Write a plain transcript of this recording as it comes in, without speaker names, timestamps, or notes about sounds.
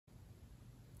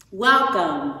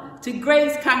Welcome to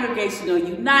Grace Congregational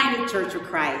United Church of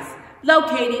Christ,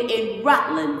 located in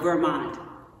Rutland, Vermont.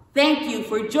 Thank you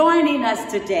for joining us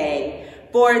today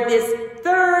for this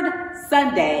third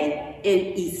Sunday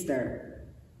in Easter.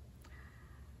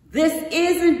 This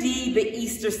is indeed the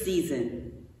Easter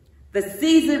season, the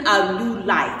season of new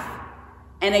life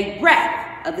and a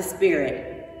breath of the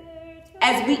Spirit.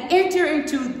 As we enter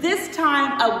into this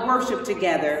time of worship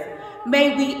together,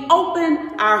 may we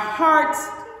open our hearts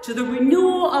to the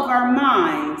renewal of our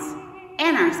minds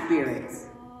and our spirits.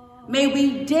 May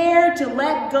we dare to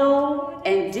let go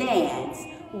and dance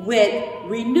with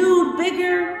renewed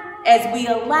vigor as we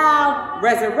allow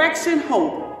resurrection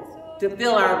hope to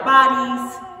fill our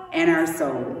bodies and our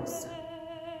souls.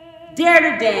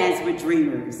 Dare to dance with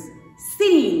dreamers,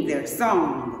 sing their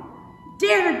song.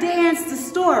 Dare to dance to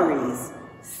stories,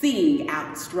 sing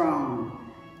out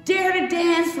strong. Dare to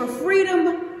dance for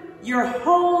freedom your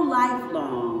whole life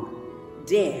long.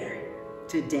 Dare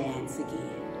to dance again.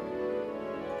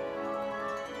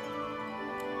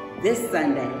 This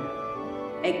Sunday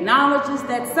acknowledges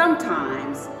that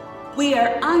sometimes we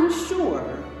are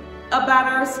unsure about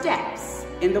our steps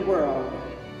in the world.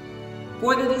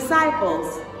 For the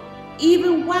disciples,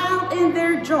 even while in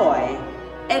their joy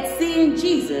at seeing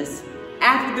Jesus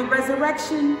after the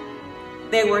resurrection,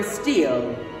 they were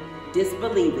still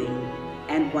disbelieving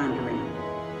and wondering.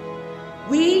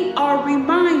 We are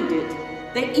reminded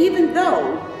that even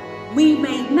though we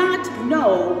may not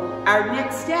know our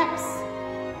next steps,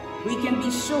 we can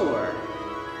be sure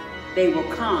they will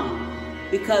come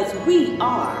because we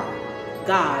are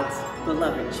God's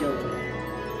beloved children.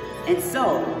 And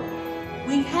so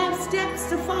we have steps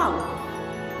to follow,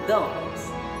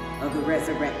 those of the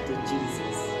resurrected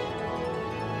Jesus.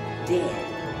 Dare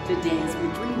to dance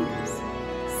with dreamers,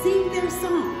 sing their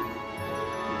song.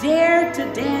 Dare to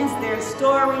dance their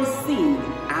stories, sing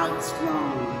out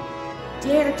strong.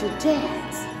 Dare to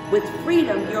dance with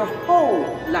freedom your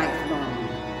whole life long.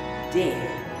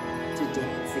 Dare to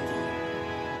dance again.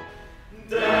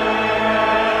 Dare to dance with dreamers, sing their song.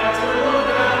 Dare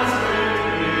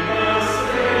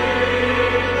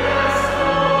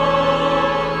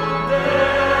to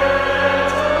dance their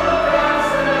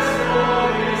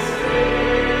stories,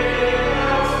 sing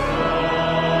out strong.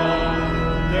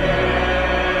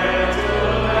 Dare to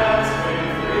dance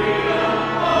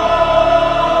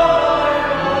with freedom all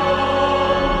night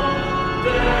long.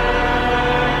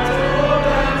 Dare to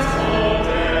dance, oh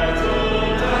dare to dance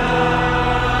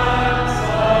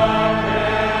again.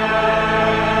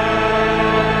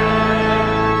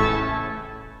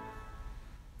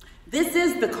 This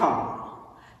is the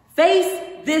call. Face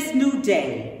this new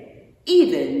day,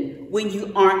 even when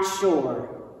you aren't sure.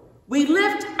 We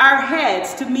lift our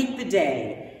heads to meet the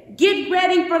day. Get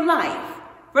ready for life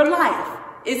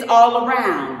is all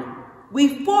around.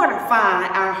 We fortify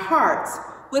our hearts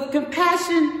with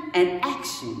compassion and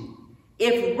action.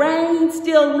 If rain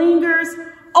still lingers,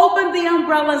 open the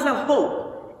umbrellas of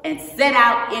hope and set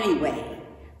out anyway,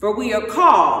 for we are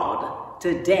called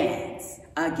to dance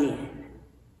again.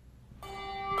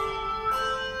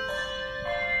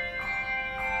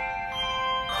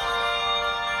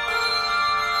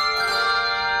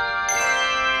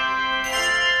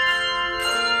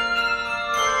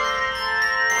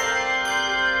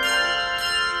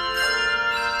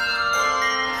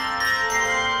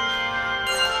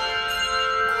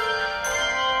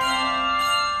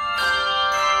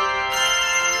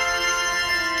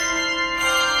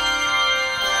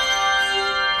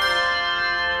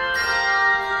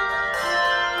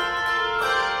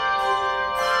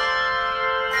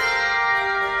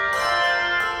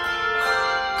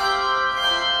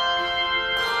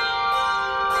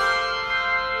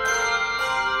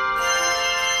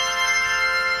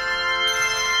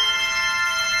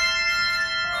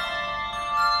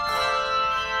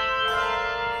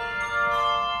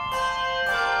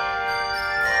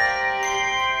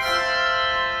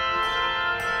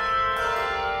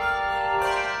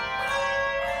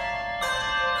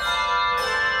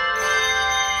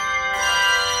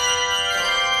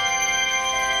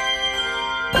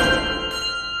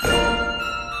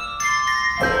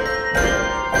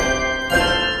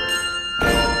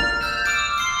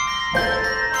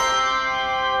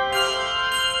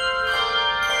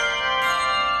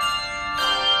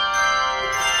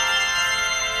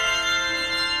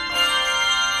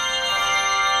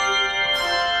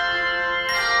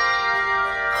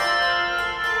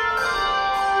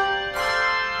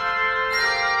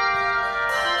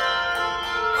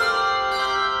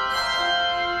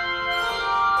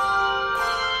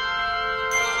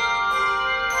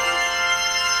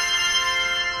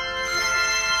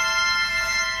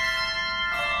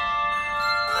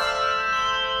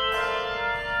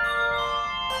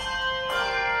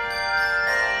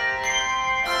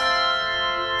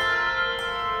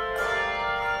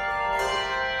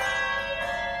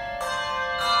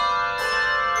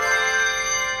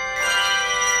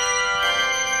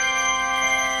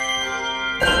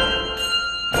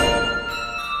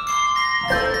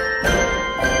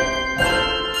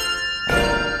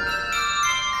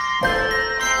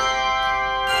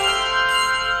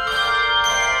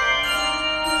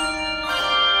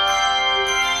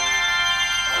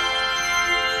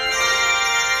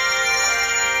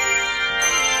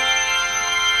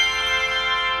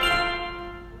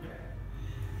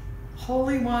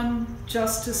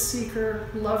 justice seeker,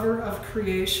 lover of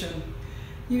creation.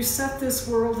 You set this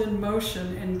world in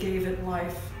motion and gave it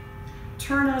life.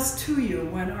 Turn us to you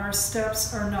when our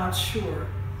steps are not sure.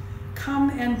 Come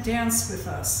and dance with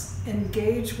us,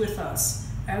 engage with us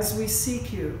as we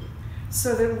seek you,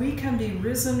 so that we can be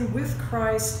risen with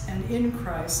Christ and in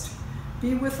Christ.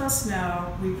 Be with us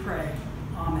now, we pray.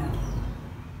 Amen.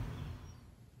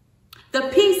 The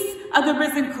peace of the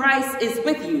risen Christ is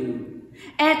with you,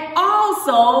 and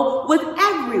also with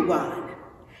everyone.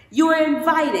 You are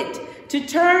invited to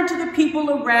turn to the people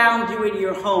around you in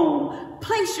your home.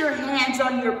 Place your hands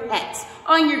on your pets,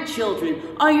 on your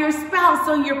children, on your spouse,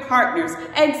 on your partners,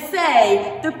 and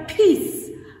say, the peace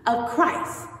of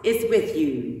Christ is with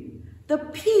you. The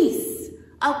peace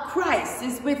of Christ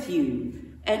is with you,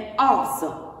 and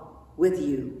also with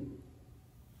you.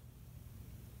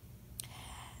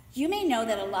 You may know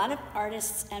that a lot of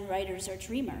artists and writers are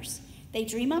dreamers. They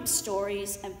dream up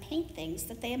stories and paint things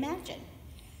that they imagine.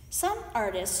 Some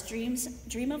artists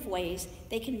dream of ways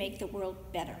they can make the world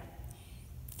better.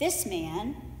 This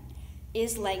man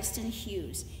is Langston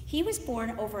Hughes. He was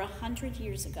born over 100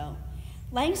 years ago.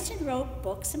 Langston wrote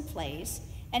books and plays,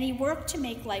 and he worked to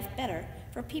make life better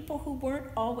for people who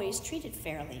weren't always treated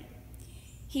fairly.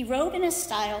 He wrote in a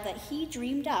style that he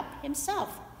dreamed up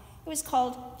himself. It was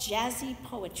called jazzy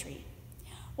poetry.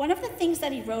 One of the things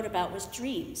that he wrote about was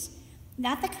dreams,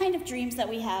 not the kind of dreams that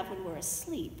we have when we're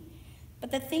asleep,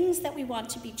 but the things that we want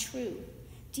to be true,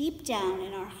 deep down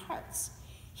in our hearts.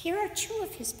 Here are two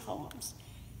of his poems.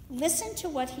 Listen to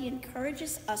what he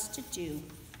encourages us to do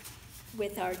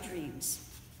with our dreams.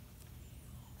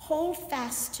 Hold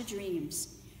fast to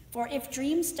dreams, for if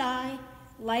dreams die,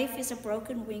 life is a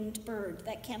broken-winged bird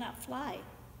that cannot fly.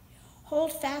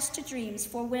 Hold fast to dreams,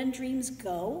 for when dreams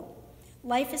go,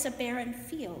 life is a barren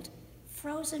field,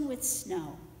 frozen with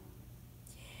snow.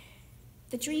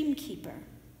 The Dream Keeper.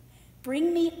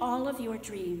 Bring me all of your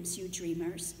dreams, you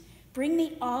dreamers. Bring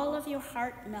me all of your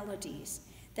heart melodies,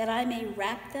 that I may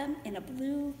wrap them in a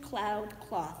blue cloud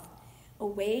cloth,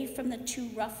 away from the too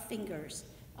rough fingers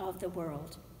of the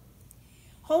world.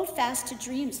 Hold fast to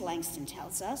dreams, Langston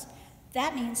tells us.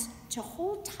 That means to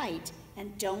hold tight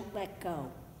and don't let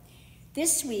go.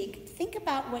 This week, think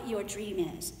about what your dream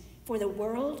is, for the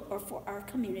world or for our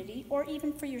community or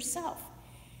even for yourself.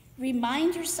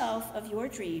 Remind yourself of your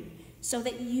dream so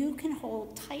that you can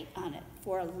hold tight on it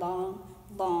for a long,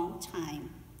 long time.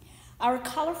 Our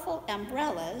colorful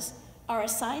umbrellas are a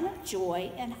sign of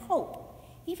joy and hope,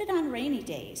 even on rainy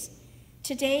days.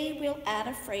 Today, we'll add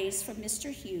a phrase from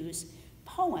Mr. Hughes'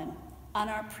 poem on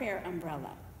our prayer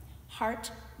umbrella,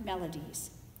 Heart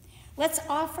Melodies. Let's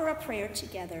offer a prayer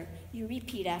together. You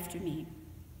repeat after me.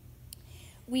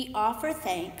 We offer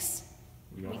thanks,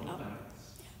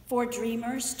 for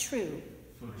dreamers true,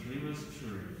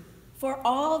 for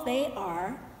all they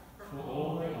are,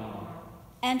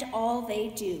 and all they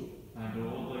do.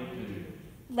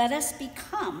 Let us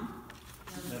become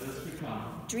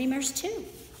dreamers too,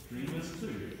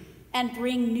 and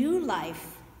bring new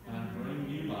life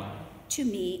to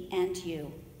me and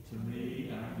you.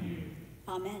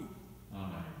 Amen.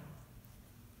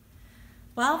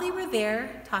 While they were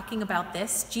there talking about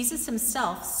this, Jesus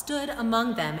himself stood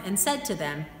among them and said to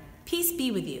them, "Peace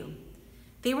be with you."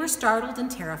 They were startled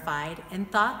and terrified and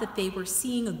thought that they were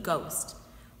seeing a ghost.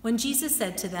 When Jesus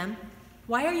said to them,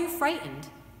 "Why are you frightened?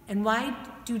 And why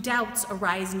do doubts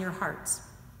arise in your hearts?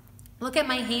 Look at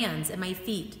my hands and my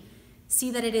feet.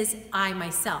 See that it is I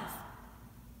myself.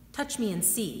 Touch me and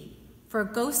see, for a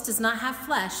ghost does not have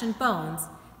flesh and bones,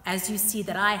 as you see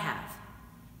that I have."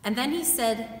 And then he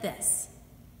said this.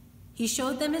 He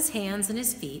showed them his hands and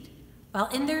his feet, while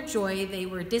in their joy they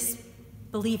were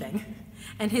disbelieving.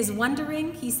 And his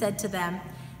wondering, he said to them,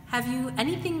 "Have you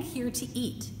anything here to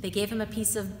eat?" They gave him a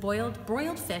piece of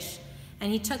broiled fish,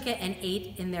 and he took it and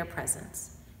ate in their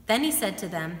presence. Then he said to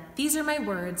them, "These are my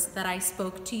words that I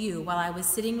spoke to you while I was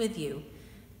sitting with you,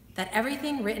 that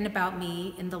everything written about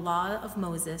me in the law of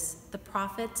Moses, the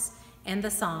prophets, and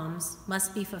the Psalms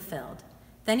must be fulfilled."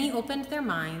 Then he opened their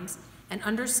minds and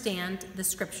understand the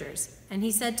scriptures. And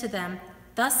he said to them,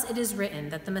 "Thus it is written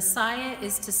that the Messiah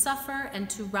is to suffer and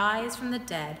to rise from the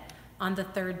dead on the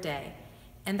third day,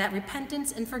 and that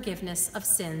repentance and forgiveness of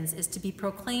sins is to be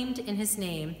proclaimed in his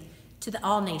name to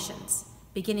all nations,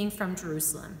 beginning from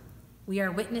Jerusalem. We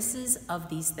are witnesses of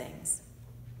these things."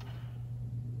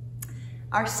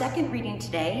 Our second reading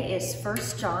today is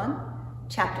 1 John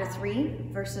chapter 3,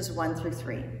 verses 1 through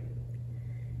 3.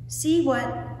 See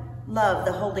what love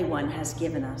the Holy One has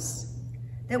given us,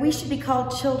 that we should be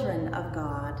called children of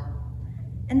God.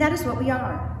 And that is what we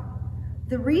are.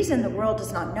 The reason the world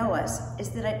does not know us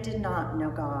is that it did not know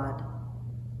God.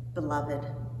 Beloved,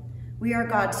 we are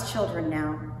God's children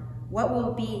now. What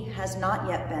will be has not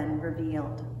yet been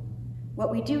revealed. What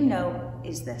we do know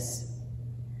is this: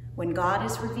 when God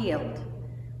is revealed,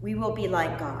 we will be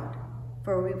like God,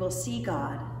 for we will see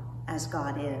God as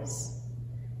God is.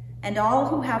 And all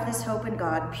who have this hope in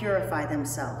God purify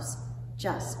themselves,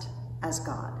 just as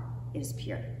God is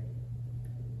pure.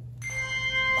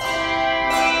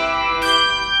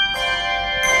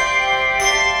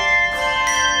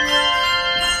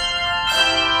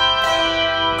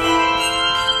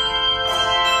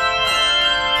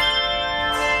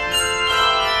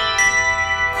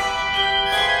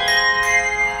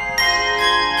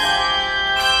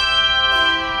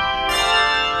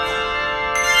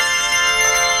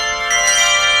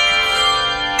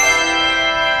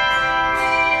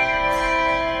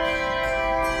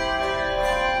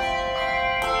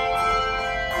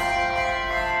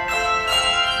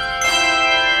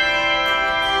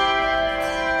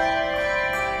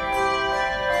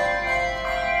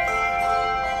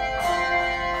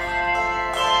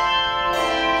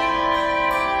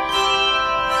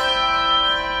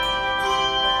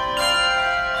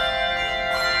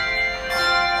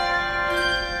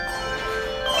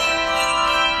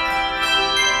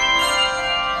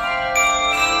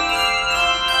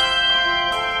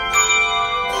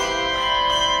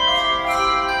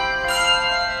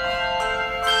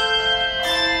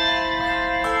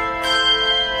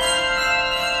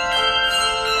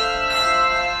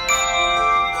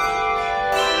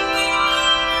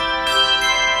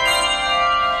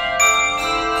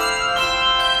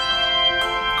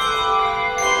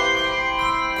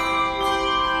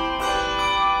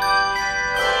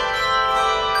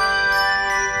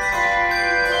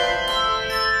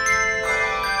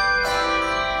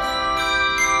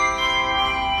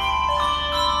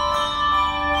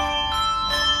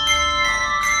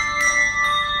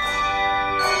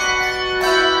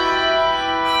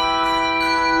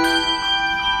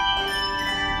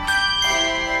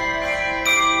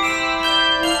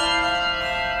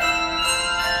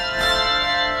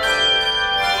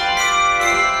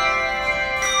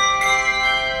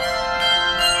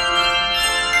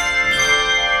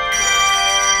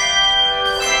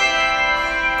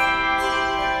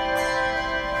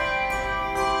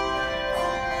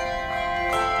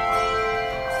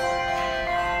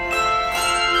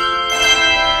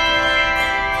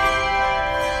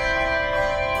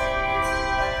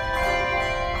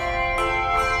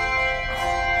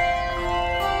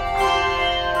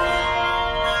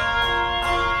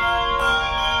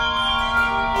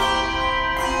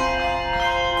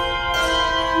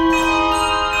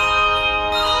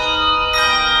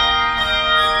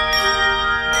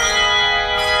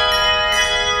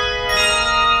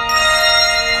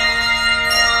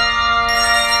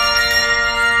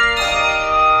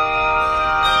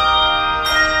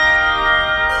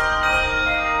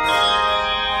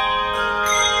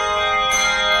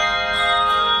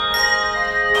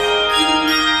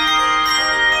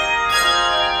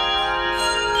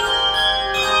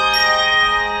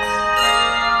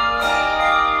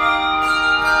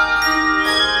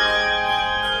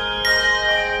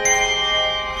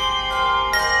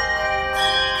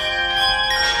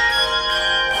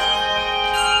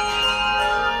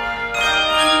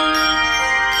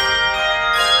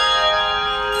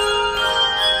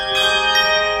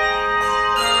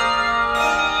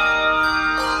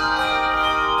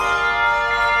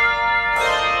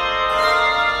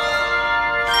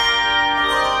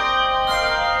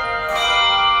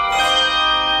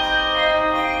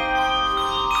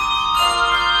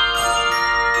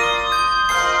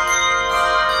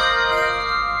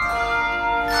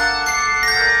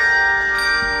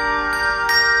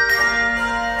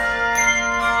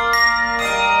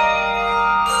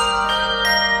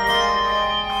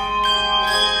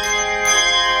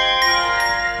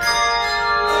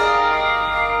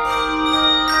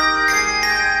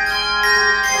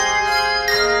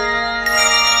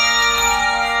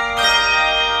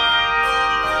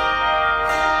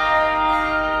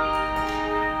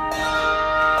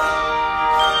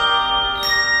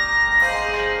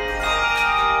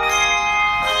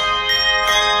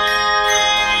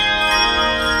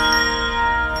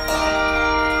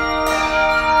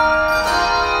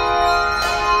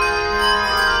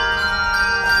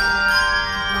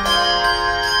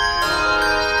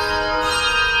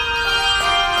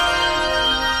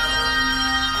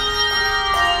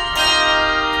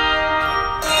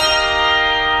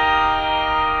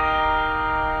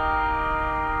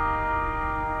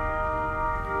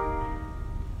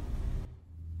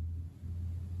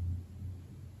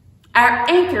 Our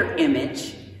anchor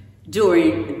image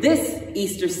during this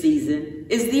Easter season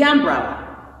is the umbrella.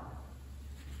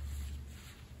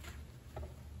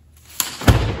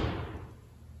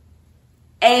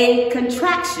 a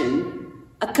contraption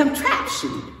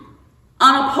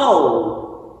on a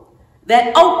pole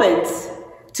that opens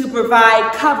to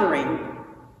provide covering,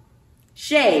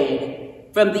 shade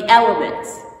from the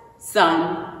elements,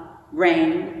 sun,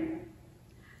 rain.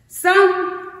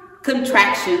 Some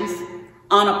contraptions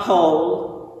on a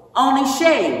pole only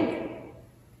shade.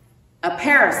 A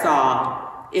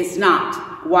parasol is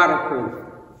not waterproof,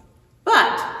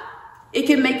 but it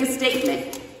can make a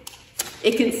statement.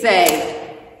 It can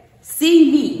say,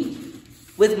 "See me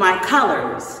with my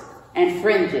colors and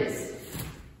fringes."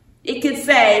 It can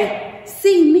say,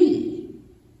 "See me."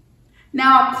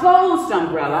 Now, a closed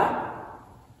umbrella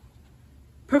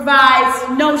provides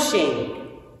no shade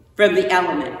from the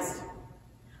elements.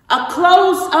 A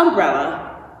closed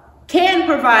umbrella can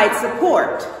provide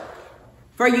support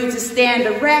for you to stand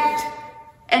erect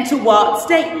and to walk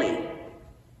stately.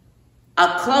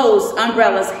 A closed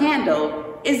umbrella's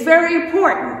handle is very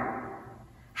important.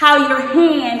 How your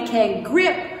hand can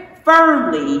grip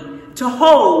firmly to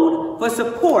hold for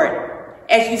support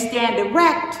as you stand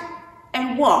erect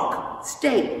and walk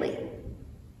stately.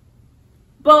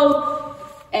 Both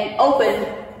an open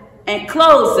and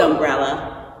closed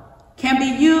umbrella can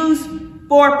be used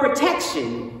for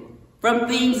protection from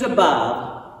things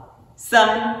above: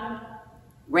 sun,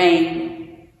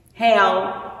 rain,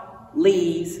 hail,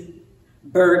 leaves,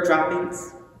 bird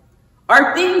droppings,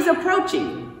 or things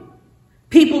approaching,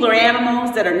 people or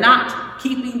animals that are not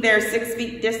keeping their 6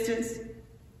 feet distance.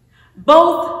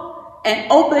 Both an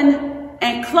open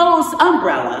and closed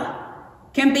umbrella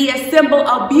can be a symbol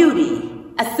of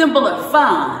beauty, a symbol of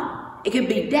fun. It can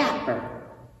be dapper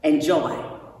and joy.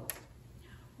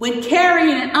 When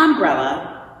carrying an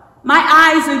umbrella, my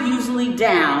eyes are usually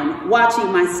down,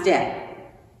 watching my step.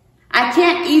 I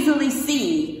can't easily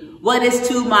see what is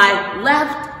to my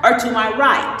left or to my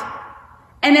right.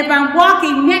 And if I'm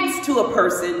walking next to a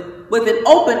person with an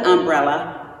open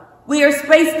umbrella, we are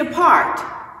spaced apart,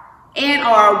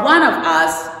 or one of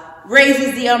us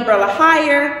raises the umbrella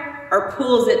higher or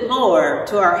pulls it lower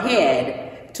to our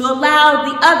head to allow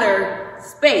the other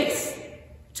space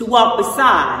to walk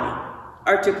beside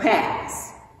or to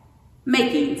pass,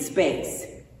 making space.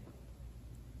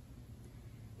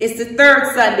 It's the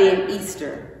third Sunday in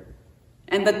Easter,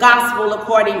 and the Gospel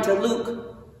according to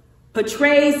Luke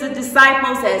portrays the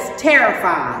disciples as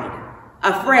terrified,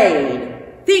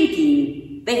 afraid,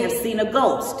 thinking they have seen a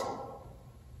ghost.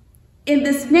 In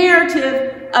this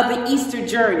narrative of the Easter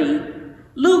journey,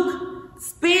 Luke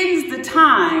spends the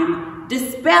time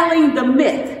dispelling the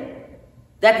myth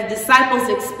that the disciples'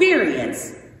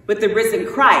 experience with the risen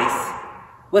Christ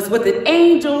was with an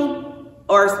angel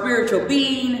or a spiritual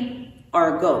being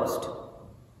or a ghost.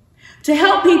 To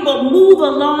help people move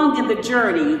along in the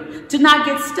journey, to not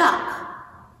get stuck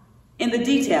in the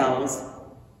details,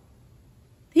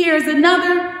 here's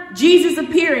another Jesus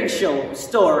appearing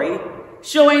story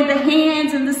showing the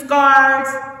hands and the scars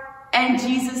and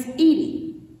Jesus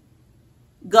eating.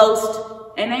 Ghosts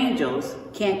and angels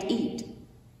can't eat.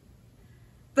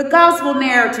 The gospel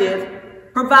narrative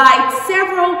provides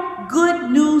several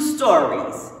good news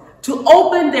stories to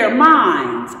open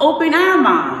our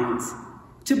minds,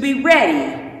 to be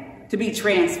ready to be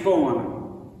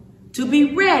transformed, to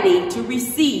be ready to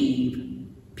receive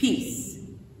peace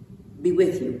be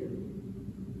with you.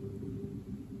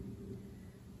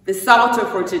 The Psalter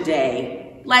for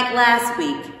today, like last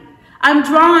week, I'm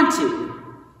drawn to.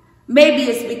 Maybe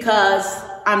it's because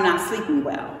I'm not sleeping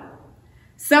well.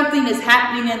 Something is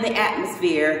happening in the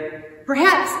atmosphere.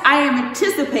 Perhaps I am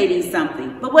anticipating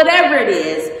something, but whatever it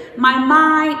is, my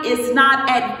mind is not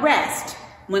at rest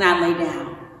when I lay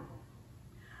down.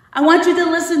 I want you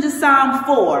to listen to Psalm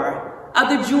 4 of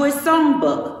the Jewish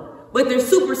Songbook with their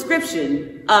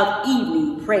superscription of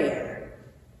evening prayer.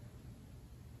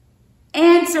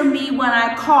 Answer me when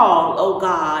I call, O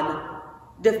God,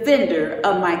 defender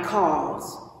of my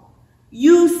cause.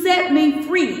 You set me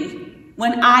free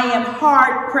when I am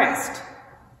hard pressed.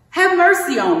 Have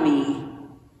mercy on me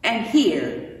and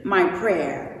hear my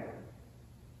prayer.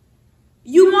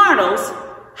 You mortals,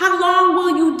 how long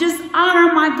will you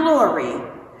dishonor my glory?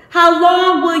 How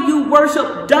long will you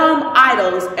worship dumb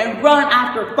idols and run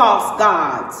after false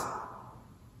gods?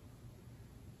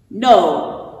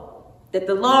 Know that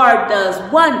the Lord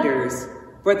does wonders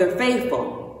for the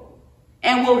faithful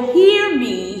and will hear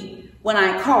me when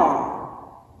I call.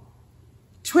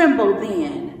 Tremble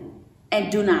then and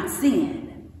do not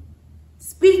sin.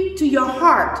 Speak to your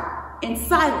heart in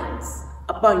silence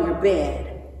upon your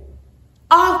bed.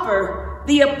 Offer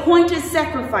the appointed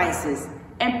sacrifices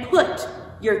and put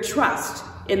your trust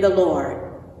in the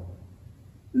Lord.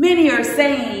 Many are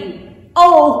saying,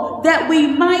 oh, that we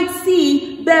might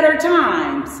see better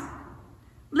times.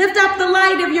 Lift up the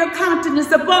light of your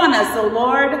countenance upon us, O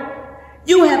Lord.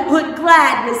 You have put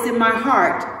gladness in my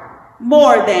heart,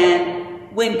 more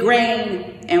than when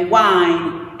grain and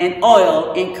wine and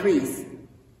oil increase.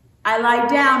 I lie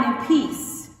down in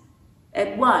peace.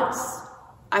 At once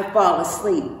I fall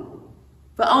asleep.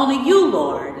 For only you,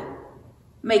 Lord,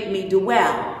 make me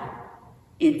dwell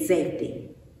in safety.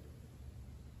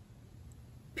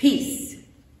 Peace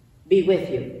be with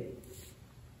you.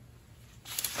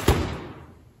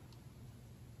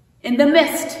 In the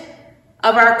midst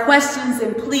of our questions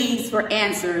and pleas for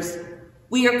answers,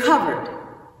 we are covered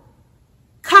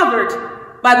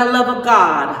by the love of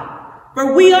God,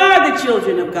 for we are the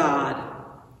children of God.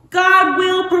 God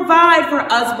will provide for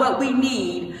us what we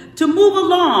need to move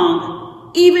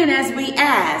along, even as we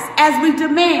ask, as we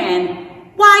demand,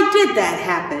 why did that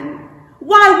happen?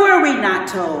 Why were we not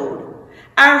told?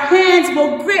 Our hands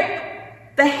will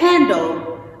grip the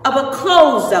handle of a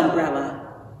closed umbrella.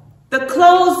 The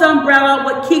closed umbrella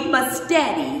would keep us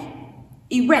steady,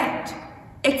 erect,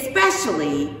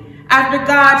 especially after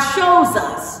God shows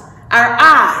us our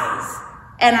eyes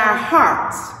and our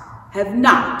hearts have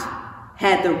not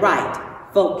had the right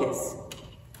focus.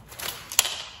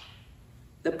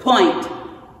 The point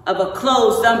of a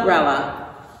closed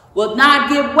umbrella will not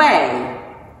give way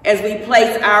as we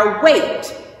place our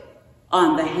weight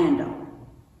on the handle.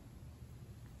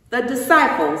 The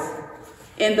disciples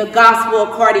in the Gospel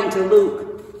according to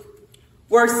Luke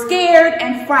were scared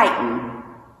and frightened,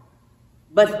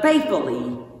 but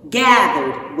faithfully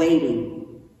gathered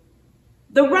waiting.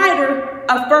 The writer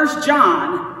of 1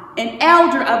 John, an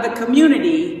elder of the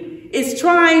community, is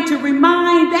trying to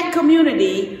remind that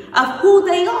community of who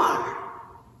they are,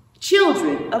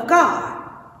 children of God.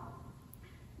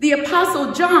 The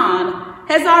Apostle John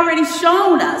has already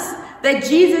shown us that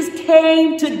Jesus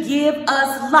came to give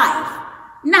us life,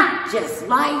 not just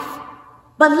life,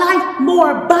 but life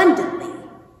more abundantly.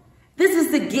 This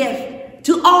is the gift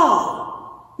to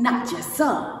all, not just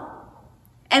some.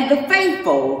 And the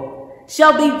faithful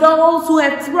shall be those who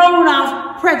have thrown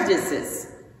off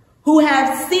prejudices, who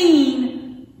have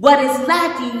seen what is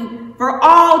lacking for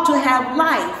all to have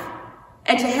life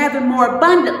and to have it more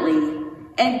abundantly,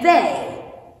 and they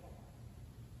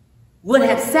would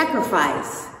have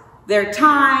sacrificed their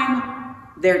time,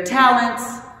 their talents,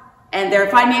 and their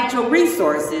financial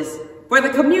resources for the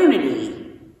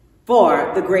community,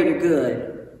 for the greater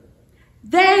good.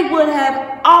 They would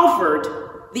have offered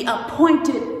the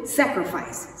appointed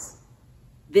sacrifices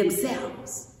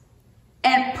themselves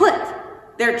and put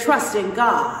their trust in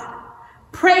God,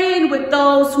 praying with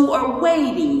those who are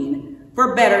waiting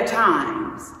for better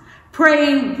times,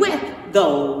 praying with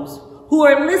those who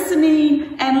are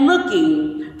listening and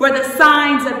looking for the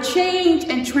signs of change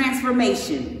and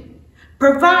transformation,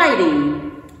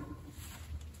 providing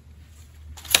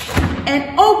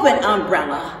an open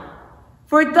umbrella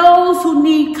for those who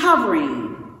need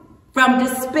covering from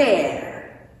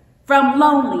despair, from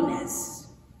loneliness,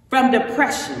 from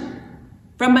depression,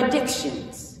 from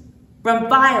addictions, from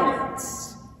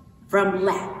violence, from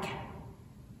lack.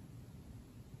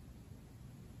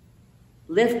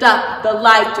 Lift up the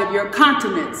light of your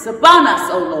countenance upon us,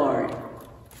 O Lord.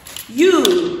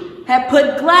 You have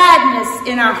put gladness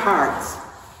in our hearts,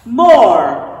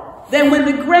 more than when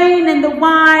the grain and the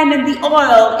wine and the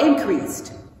oil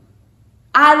increased.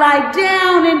 I lie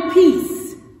down in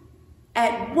peace.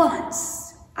 At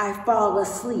once I fall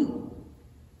asleep.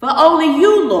 For only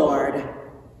you, Lord,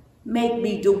 make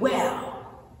me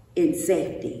dwell in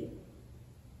safety.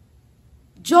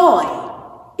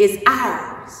 Joy is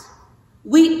ours.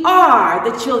 We are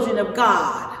the children of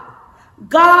God.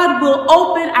 God will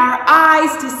open our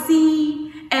eyes to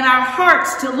see and our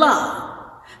hearts to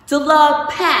love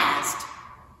past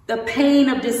the pain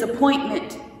of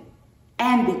disappointment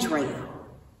and betrayal,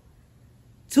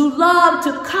 to love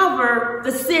to cover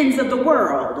the sins of the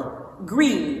world,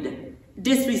 greed,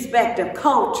 disrespect of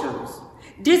cultures,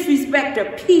 disrespect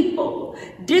of people,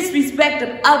 disrespect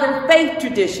of other faith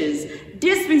traditions,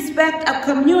 disrespect of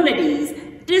communities,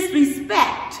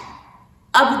 disrespect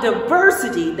of the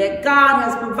diversity that God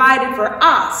has provided for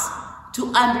us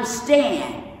to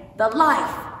understand the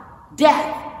life,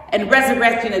 death, and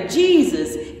resurrection of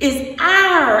Jesus is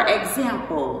our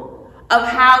example of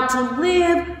how to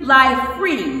live life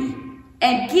free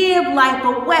and give life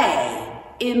away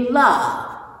in love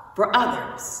for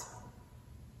others.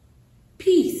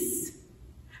 Peace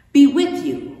be with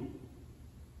you.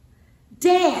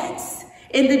 Dance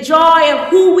in the joy of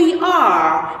who we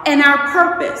are and our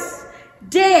purpose.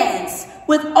 Dance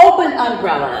with open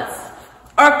umbrellas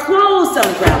or closed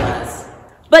umbrellas,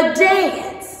 but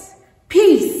dance.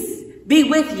 Peace be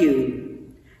with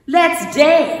you. Let's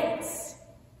dance.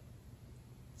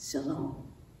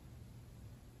 Shalom.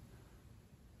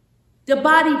 The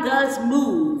body does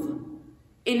move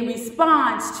in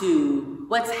response to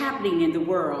what's happening in the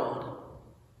world.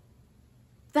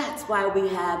 That's why we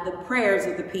have the prayers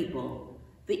of the people,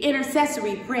 the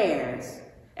intercessory prayers,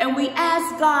 and we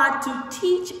ask God to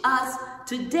teach us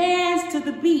to dance to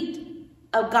the beat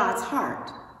of God's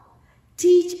heart.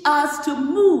 Teach us to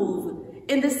move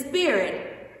in the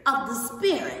spirit of the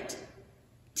Spirit.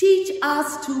 Teach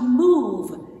us to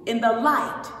move in the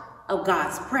light of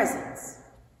God's presence.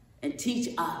 And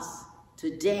teach us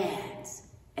to dance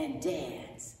and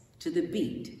dance to the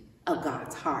beat of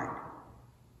God's heart.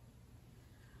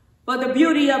 For the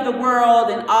beauty of the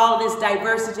world and all this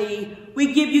diversity,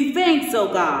 we give you thanks,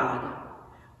 O God.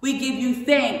 We give you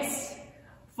thanks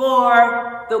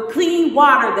for the clean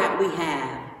water that we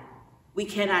have. We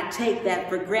cannot take that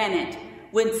for granted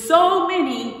when so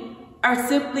many are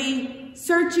simply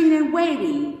searching and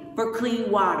waiting for clean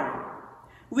water.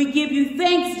 We give you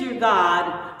thanks, dear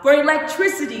God, for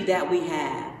electricity that we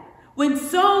have, when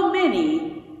so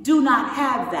many do not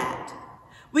have that.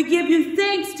 We give you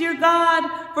thanks, dear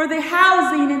God, for the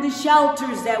housing and the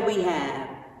shelters that we have,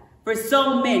 for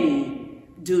so many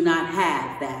do not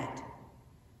have that.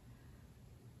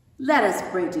 Let us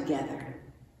pray together.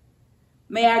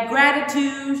 May our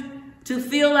gratitude to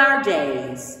fill our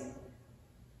days.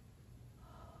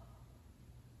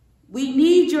 We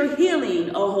need your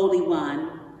healing, O Holy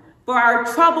One, for our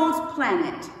troubled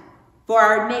planet, for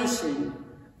our nation,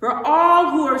 for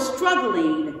all who are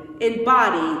struggling in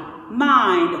body,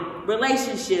 mind,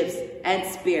 relationships,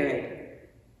 and spirit.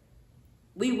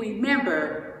 We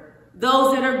remember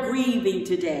those that are grieving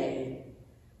today.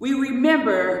 We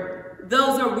remember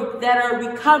those that are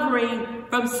recovering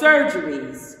from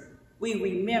surgeries. We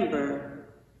remember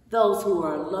those who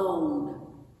are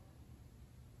alone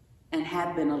and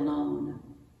have been alone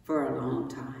for a long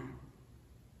time.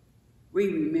 We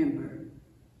remember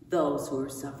those who are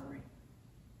suffering.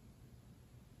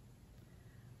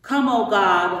 Come, O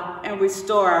God, and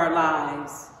restore our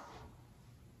lives.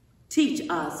 Teach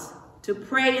us to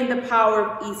pray in the power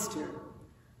of Easter,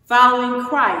 following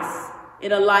Christ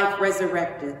in a life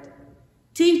resurrected.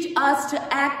 Teach us to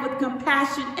act with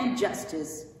compassion and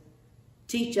justice.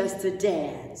 Teach us to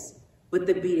dance with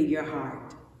the beat of your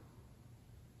heart.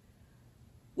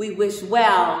 We wish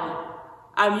well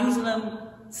our Muslim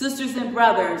sisters and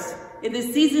brothers in the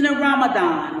season of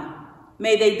Ramadan.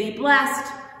 May they be blessed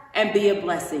and be a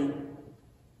blessing.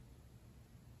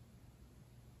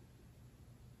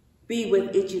 Be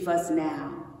with each of us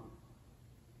now.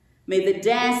 May the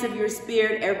dance of your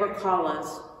Spirit ever call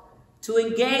us to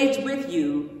engage with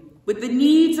you, with the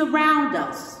needs around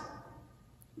us.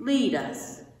 Lead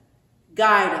us,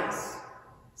 guide us,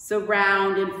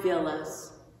 surround and fill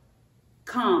us.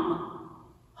 Come,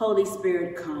 Holy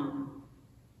Spirit, come.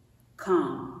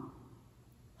 Come,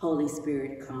 Holy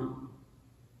Spirit, come.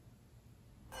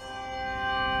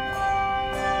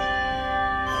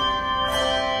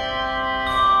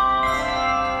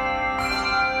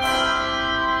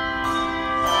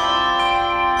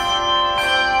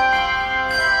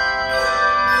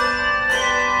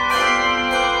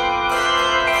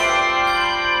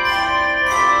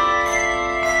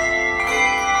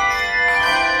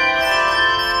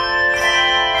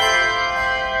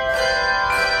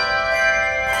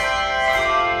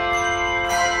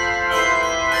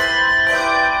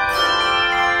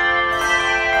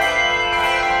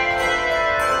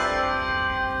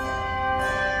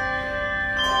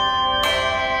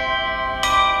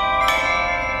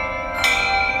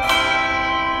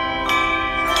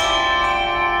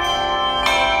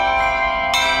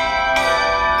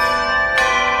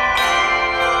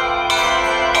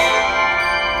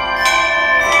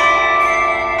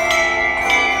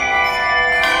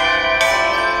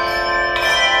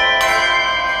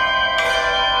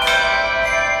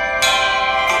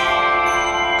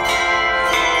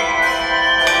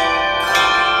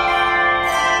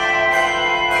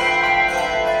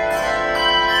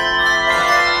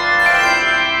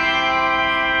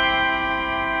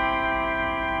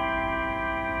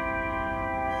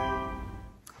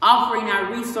 Offering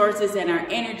our resources and our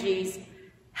energies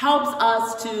helps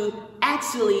us to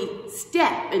actually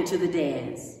step into the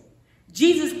dance.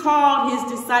 Jesus called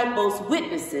his disciples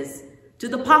witnesses to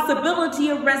the possibility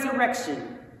of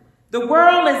resurrection. The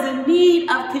world is in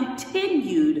need of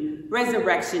continued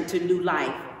resurrection to new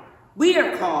life. We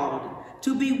are called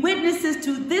to be witnesses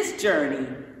to this journey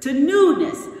to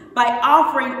newness by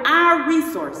offering our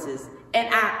resources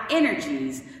and our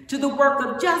energies to the work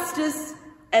of justice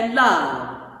and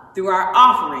love through our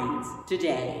offerings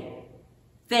today.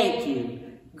 Thank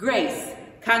you, Grace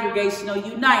Congregational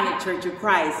United Church of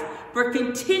Christ, for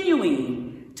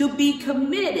continuing to be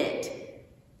committed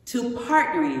to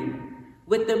partnering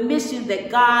with the mission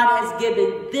that God has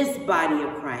given this body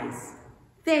of Christ.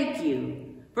 Thank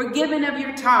you for giving of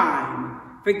your time,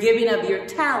 for giving of your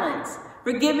talents,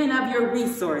 for giving of your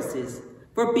resources,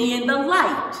 for being the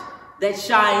light that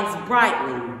shines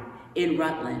brightly in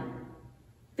Rutland.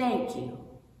 Thank you.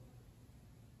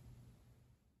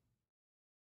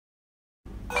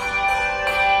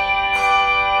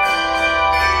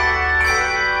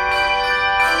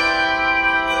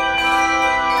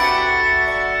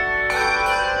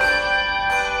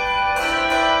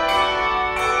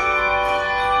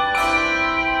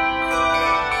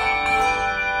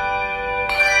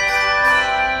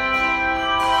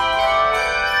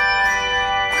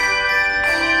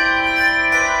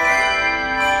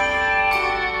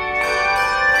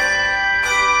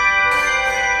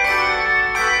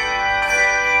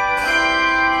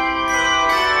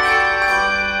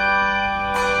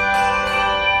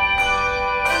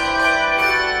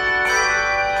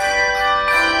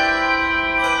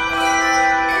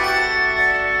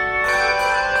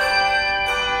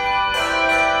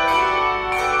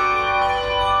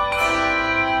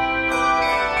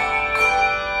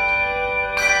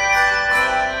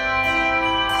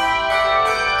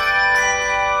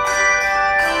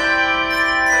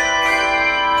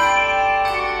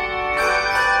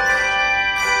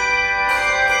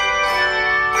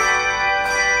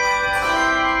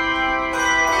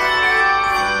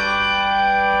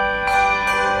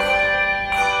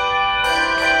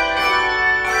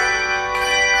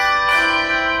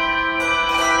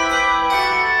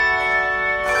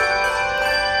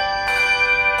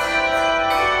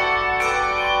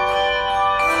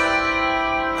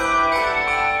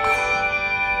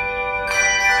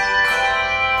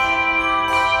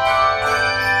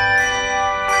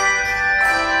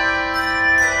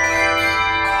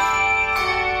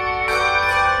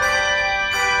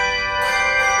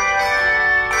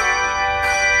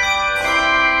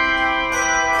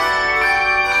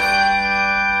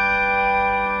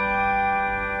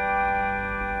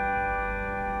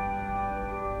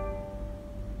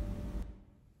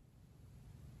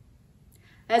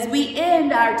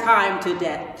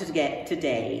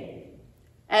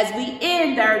 As we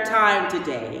end our time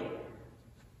today,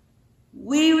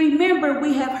 we remember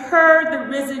we have heard the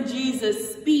risen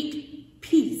Jesus speak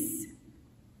peace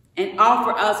and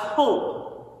offer us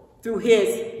hope through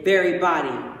his very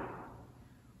body.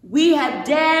 We have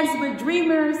danced with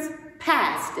dreamers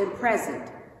past and present.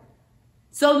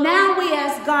 So now we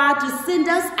ask God to send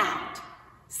us out.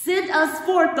 Send us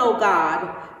forth, O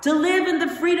God, to live in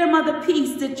the freedom of the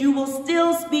peace that you will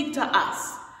still speak to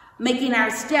us, making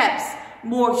our steps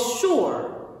more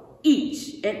sure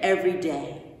each and every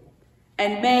day.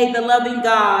 And may the loving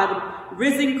God,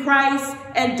 risen Christ,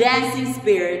 and dancing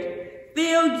Spirit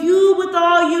fill you with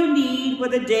all you need for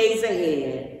the days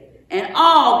ahead. And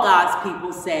all God's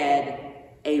people said,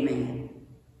 amen.